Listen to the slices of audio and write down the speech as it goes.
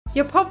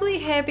You're probably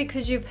here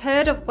because you've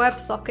heard of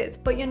WebSockets,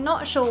 but you're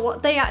not sure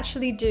what they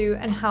actually do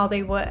and how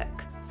they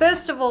work.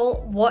 First of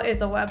all, what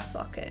is a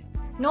WebSocket?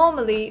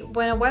 Normally,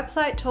 when a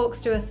website talks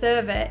to a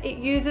server, it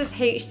uses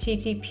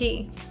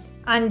HTTP.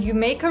 And you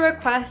make a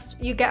request,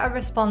 you get a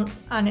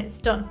response, and it's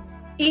done.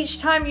 Each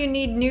time you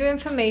need new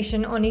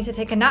information or need to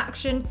take an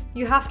action,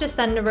 you have to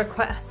send a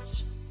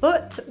request.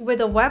 But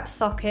with a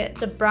WebSocket,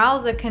 the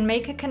browser can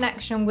make a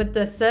connection with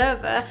the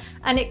server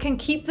and it can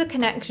keep the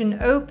connection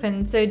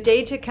open so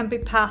data can be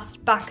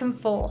passed back and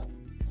forth.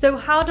 So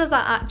how does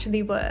that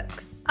actually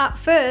work? At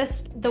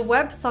first, the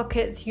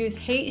WebSockets use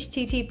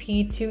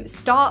HTTP to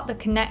start the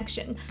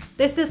connection.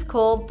 This is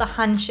called the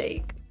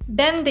handshake.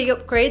 Then they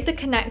upgrade the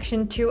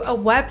connection to a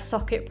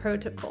WebSocket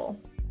protocol.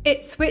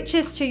 It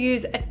switches to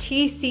use a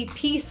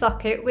TCP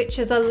socket, which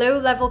is a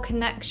low-level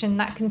connection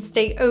that can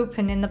stay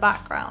open in the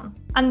background.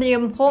 And the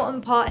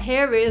important part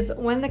here is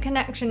when the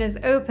connection is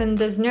open,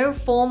 there's no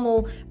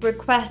formal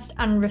request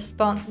and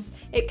response.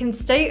 It can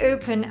stay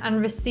open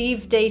and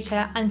receive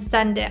data and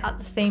send it at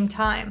the same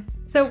time.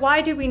 So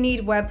why do we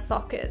need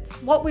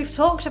WebSockets? What we've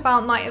talked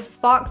about might have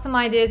sparked some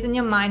ideas in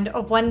your mind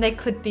of when they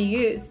could be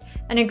used.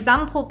 An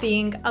example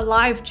being a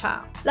live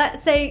chat.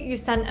 Let's say you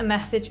sent a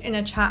message in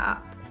a chat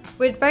app.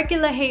 With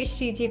regular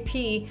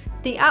HTTP,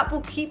 the app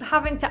will keep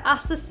having to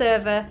ask the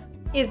server,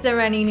 is there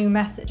any new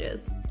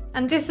messages?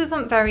 And this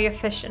isn't very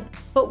efficient.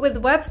 But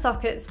with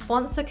WebSockets,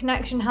 once the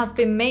connection has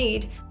been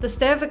made, the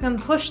server can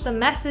push the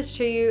message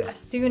to you as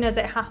soon as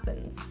it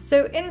happens.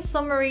 So in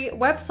summary,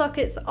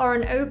 WebSockets are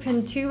an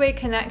open two-way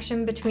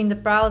connection between the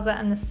browser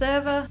and the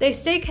server. They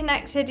stay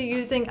connected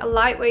using a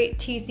lightweight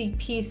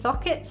TCP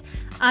socket,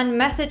 and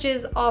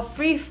messages are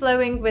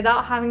free-flowing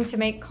without having to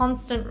make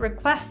constant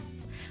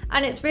requests.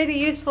 And it's really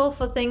useful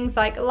for things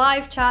like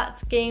live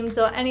chats, games,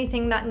 or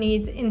anything that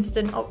needs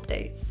instant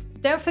updates.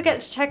 Don't forget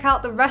to check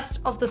out the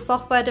rest of the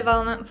software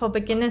development for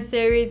beginners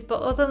series,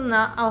 but other than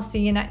that, I'll see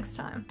you next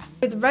time.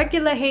 With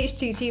regular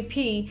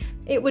HTTP,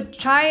 it would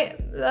try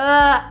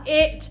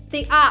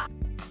the app.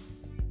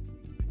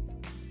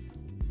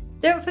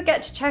 Don't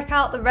forget to check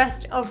out the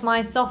rest of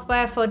my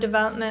software for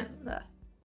development.